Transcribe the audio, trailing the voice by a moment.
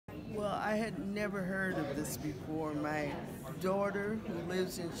Well, I had never heard of this before. My daughter, who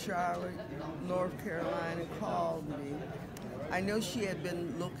lives in Charlotte, North Carolina, called me. I know she had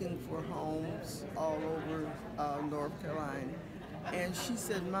been looking for homes all over North Carolina. And she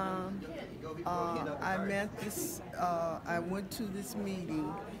said, Mom, I went to this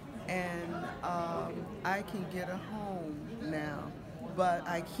meeting and I can get a home now, but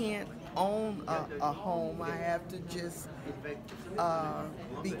I can't own a home. I have to just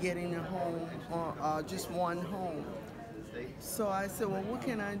be getting a home, or just one home. So I said, well, what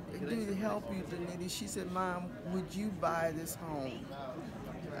can I do to help you, Danita? She said, Mom, would you buy this home?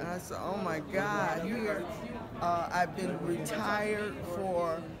 And I said, oh my God, here I've been retired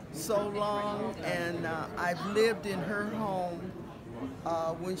for so long, and I've lived in her home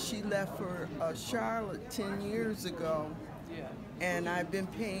when she left for Charlotte 10 years ago, and I've been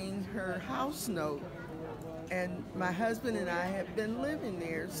paying her house note. And my husband and I have been living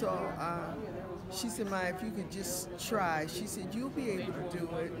there, so she said, Ma, if you could just try. She said, you'll be able to do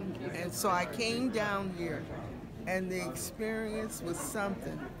it. And so I came down here, and the experience was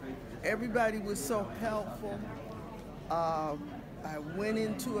something. Everybody was so helpful. I went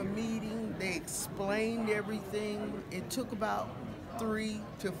into a meeting, they explained everything. It took about 3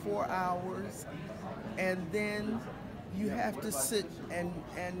 to 4 hours, and then you have to sit and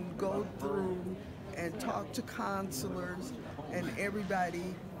go through and talk to counselors, and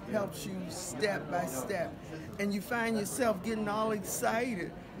everybody helps you step by step. And you find yourself getting all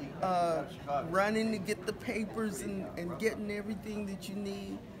excited, running to get the papers and getting everything that you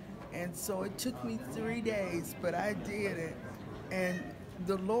need. And so it took me 3 days, but I did it. And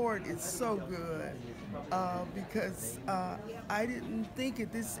the Lord is so good, because I didn't think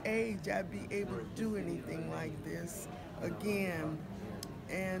at this age I'd be able to do anything like this again.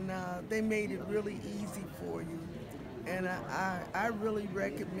 And they made it really easy for you. And I really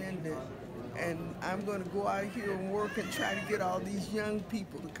recommend it. And I'm going to go out here and work and try to get all these young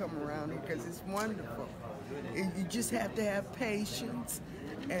people to come around here, because it's wonderful. You just have to have patience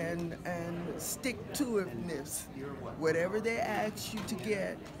and stick-to-itiveness. Whatever they ask you to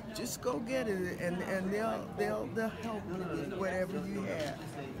get, just go get it, and they'll help you with whatever you have,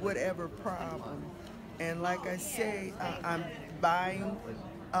 whatever problem. And like I say, I'm buying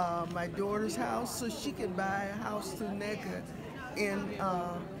my daughter's house so she can buy a house through NACA in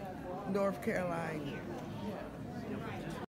North Carolina.